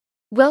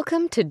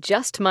Welcome to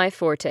Just My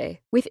Forte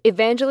with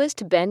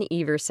evangelist Ben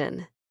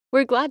Everson.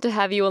 We're glad to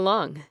have you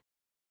along.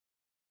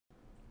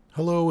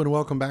 Hello and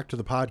welcome back to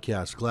the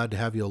podcast. Glad to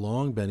have you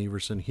along. Ben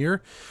Everson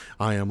here.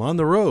 I am on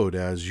the road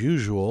as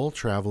usual,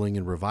 traveling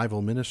in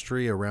revival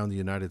ministry around the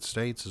United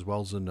States as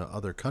well as in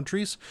other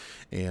countries.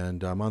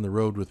 And I'm on the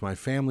road with my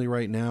family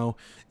right now,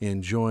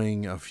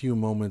 enjoying a few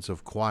moments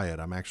of quiet.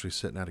 I'm actually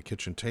sitting at a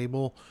kitchen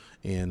table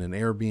in an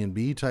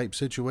Airbnb type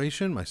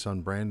situation. My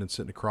son Brandon's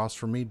sitting across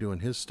from me doing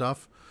his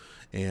stuff.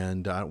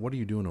 And what are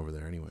you doing over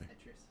there anyway?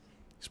 Tetris.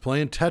 He's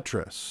playing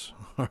Tetris.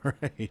 All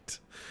right.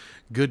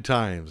 Good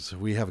times.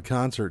 We have a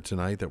concert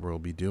tonight that we'll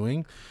be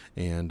doing,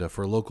 and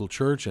for a local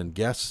church and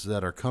guests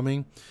that are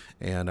coming.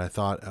 And I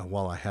thought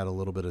while I had a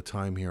little bit of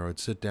time here, I'd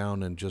sit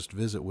down and just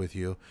visit with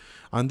you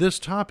on this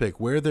topic: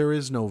 where there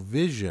is no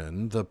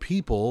vision, the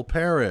people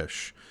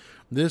perish.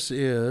 This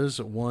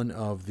is one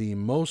of the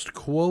most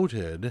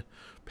quoted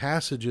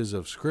passages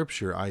of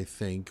Scripture, I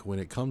think, when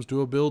it comes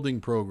to a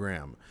building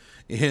program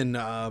in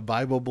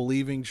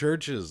Bible-believing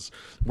churches.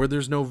 Where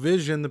there's no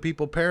vision, the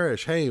people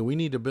perish. Hey, we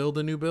need to build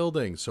a new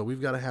building, so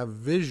we've got to have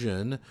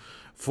vision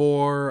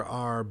for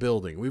our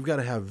building. We've got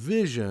to have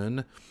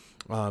vision.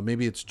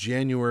 Maybe it's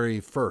January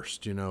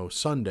 1st,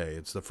 Sunday.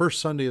 It's the first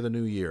Sunday of the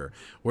new year.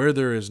 Where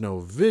there is no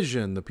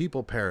vision, the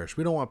people perish.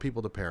 We don't want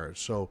people to perish,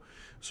 so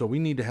we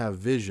need to have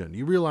vision.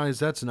 You realize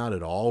that's not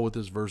at all what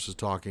this verse is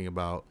talking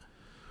about.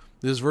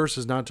 This verse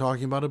is not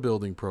talking about a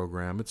building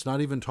program. It's not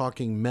even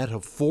talking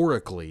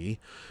metaphorically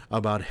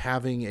about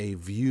having a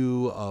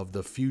view of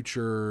the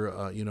future,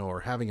 or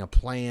having a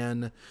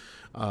plan.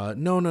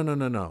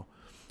 No.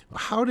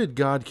 How did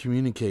God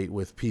communicate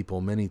with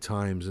people many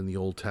times in the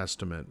Old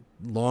Testament,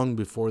 long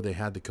before they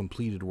had the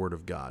completed Word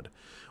of God?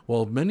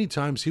 Well, many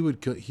times he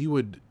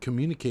would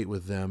communicate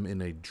with them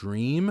in a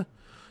dream.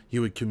 He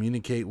would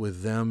communicate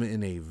with them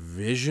in a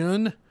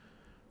vision,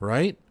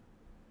 right?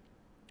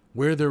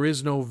 Where there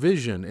is no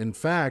vision. In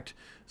fact,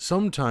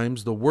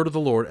 sometimes the word of the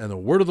Lord, and the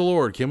word of the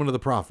Lord came unto the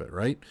prophet,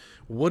 right?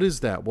 What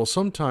is that? Well,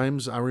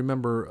 sometimes I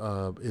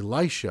remember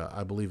Elisha,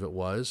 I believe it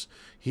was,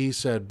 he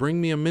said,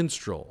 bring me a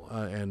minstrel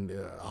and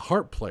a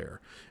harp player.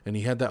 And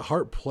he had that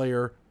harp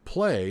player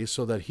play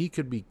so that he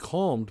could be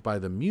calmed by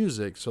the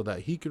music so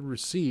that he could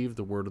receive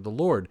the word of the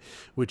Lord,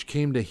 which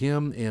came to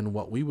him in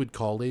what we would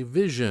call a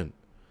vision.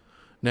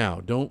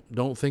 Now,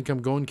 don't think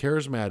I'm going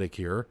charismatic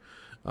here.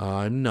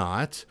 I'm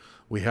not.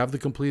 We have the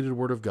completed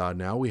Word of God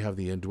now. We have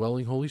the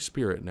indwelling Holy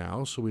Spirit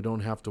now, so we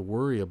don't have to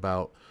worry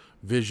about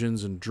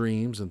visions and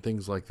dreams and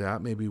things like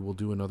that. Maybe we'll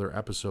do another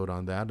episode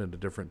on that at a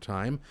different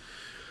time.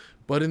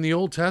 But in the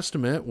Old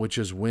Testament, which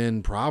is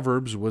when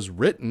Proverbs was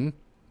written,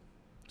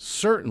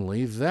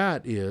 certainly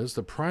that is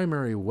the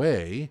primary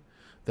way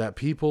that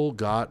people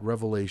got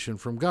revelation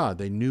from God.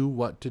 They knew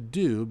what to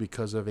do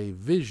because of a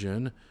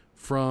vision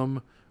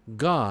from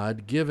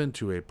God given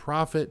to a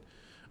prophet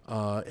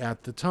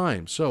at the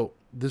time. So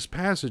this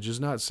passage is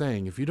not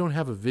saying if you don't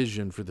have a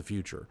vision for the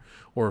future,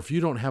 or if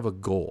you don't have a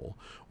goal,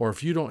 or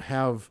if you don't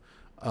have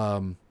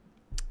an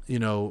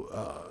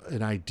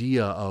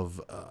idea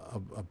of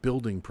a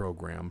building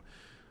program,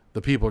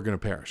 the people are going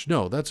to perish.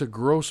 No, that's a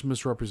gross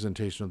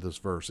misrepresentation of this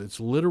verse. It's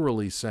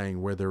literally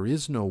saying where there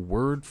is no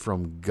word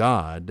from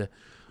God,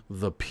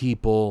 the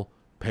people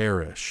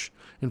perish.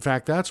 In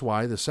fact, that's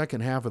why the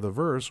second half of the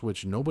verse,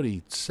 which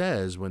nobody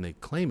says when they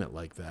claim it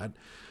like that,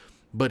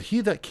 but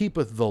he that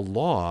keepeth the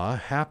law,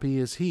 happy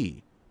is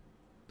he.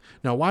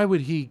 Now, why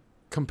would he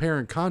compare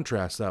and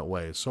contrast that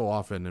way so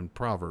often in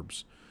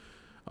Proverbs?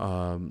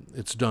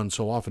 It's done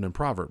so often in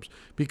Proverbs.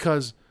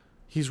 Because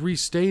he's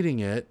restating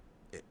it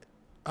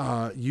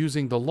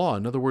using the law.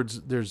 In other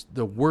words, there's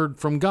the word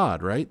from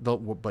God, right?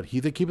 But he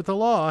that keepeth the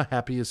law,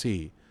 happy is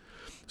he.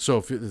 So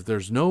if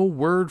there's no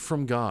word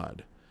from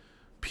God,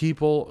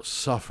 people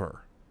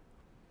suffer.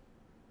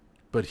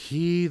 But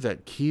he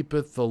that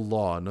keepeth the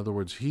law, in other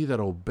words, he that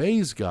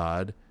obeys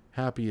God,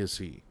 happy is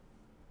he.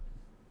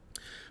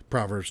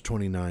 Proverbs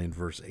 29,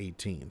 verse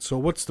 18. So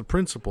what's the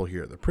principle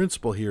here? The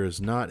principle here is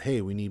not, hey,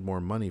 we need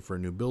more money for a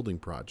new building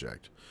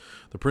project.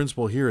 The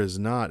principle here is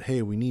not,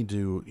 hey, we need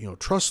to,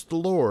 trust the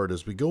Lord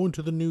as we go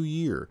into the new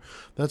year.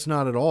 That's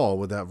not at all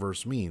what that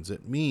verse means.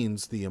 It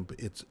means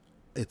it's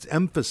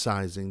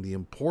emphasizing the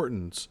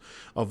importance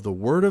of the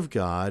Word of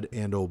God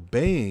and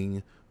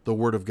obeying the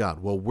Word of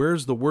God. Well,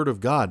 where's the Word of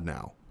God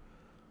now?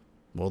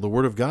 Well, the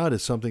Word of God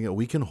is something that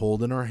we can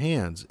hold in our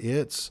hands.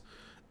 It's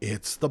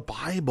the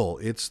Bible.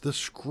 It's the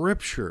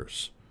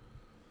Scriptures.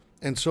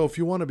 And so if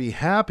you want to be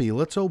happy,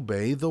 let's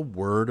obey the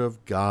Word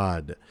of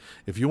God.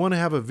 If you want to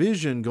have a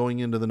vision going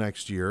into the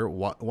next year,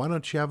 why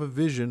don't you have a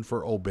vision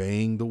for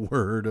obeying the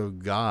Word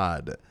of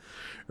God?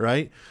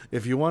 Right?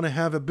 If you want to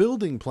have a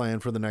building plan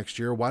for the next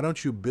year, why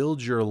don't you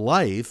build your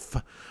life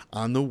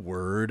on the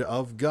Word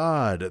of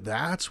God?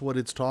 That's what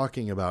it's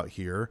talking about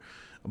here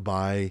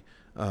by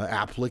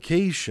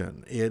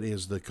application. It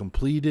is the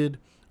completed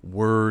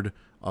Word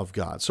of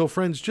God. So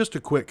friends, just a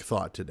quick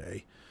thought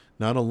today.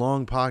 Not a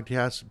long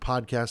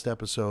podcast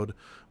episode,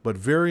 but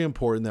very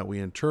important that we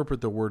interpret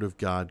the Word of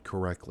God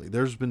correctly.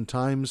 There have been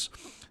times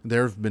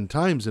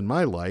in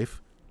my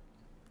life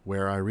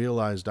where I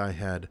realized I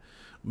had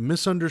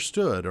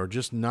misunderstood or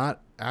just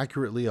not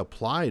accurately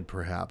applied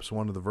perhaps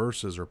one of the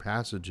verses or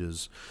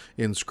passages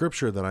in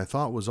Scripture that I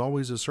thought was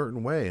always a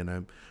certain way.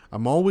 And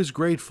I'm always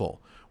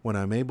grateful when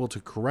I'm able to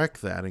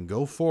correct that and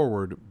go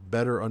forward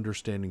better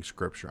understanding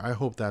Scripture. I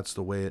hope that's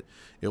the way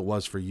it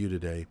was for you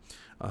today.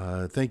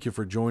 Thank you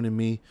for joining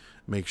me.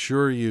 Make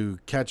sure you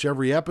catch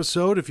every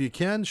episode if you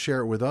can.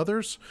 Share it with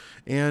others.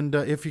 And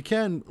if you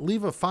can,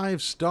 leave a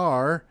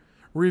 5-star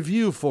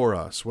review for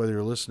us, whether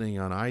you're listening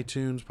on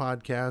iTunes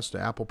podcast,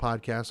 Apple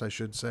Podcasts, I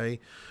should say,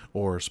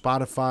 or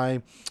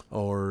Spotify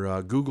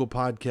or Google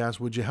Podcasts.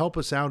 Would you help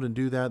us out and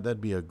do that?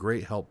 That'd be a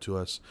great help to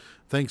us.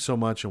 Thanks so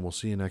much, and we'll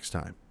see you next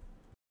time.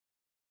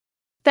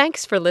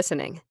 Thanks for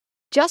listening.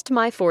 Just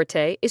My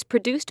Forte is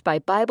produced by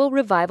Bible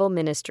Revival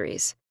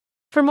Ministries.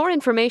 For more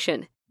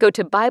information, go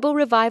to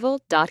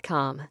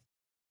BibleRevival.com.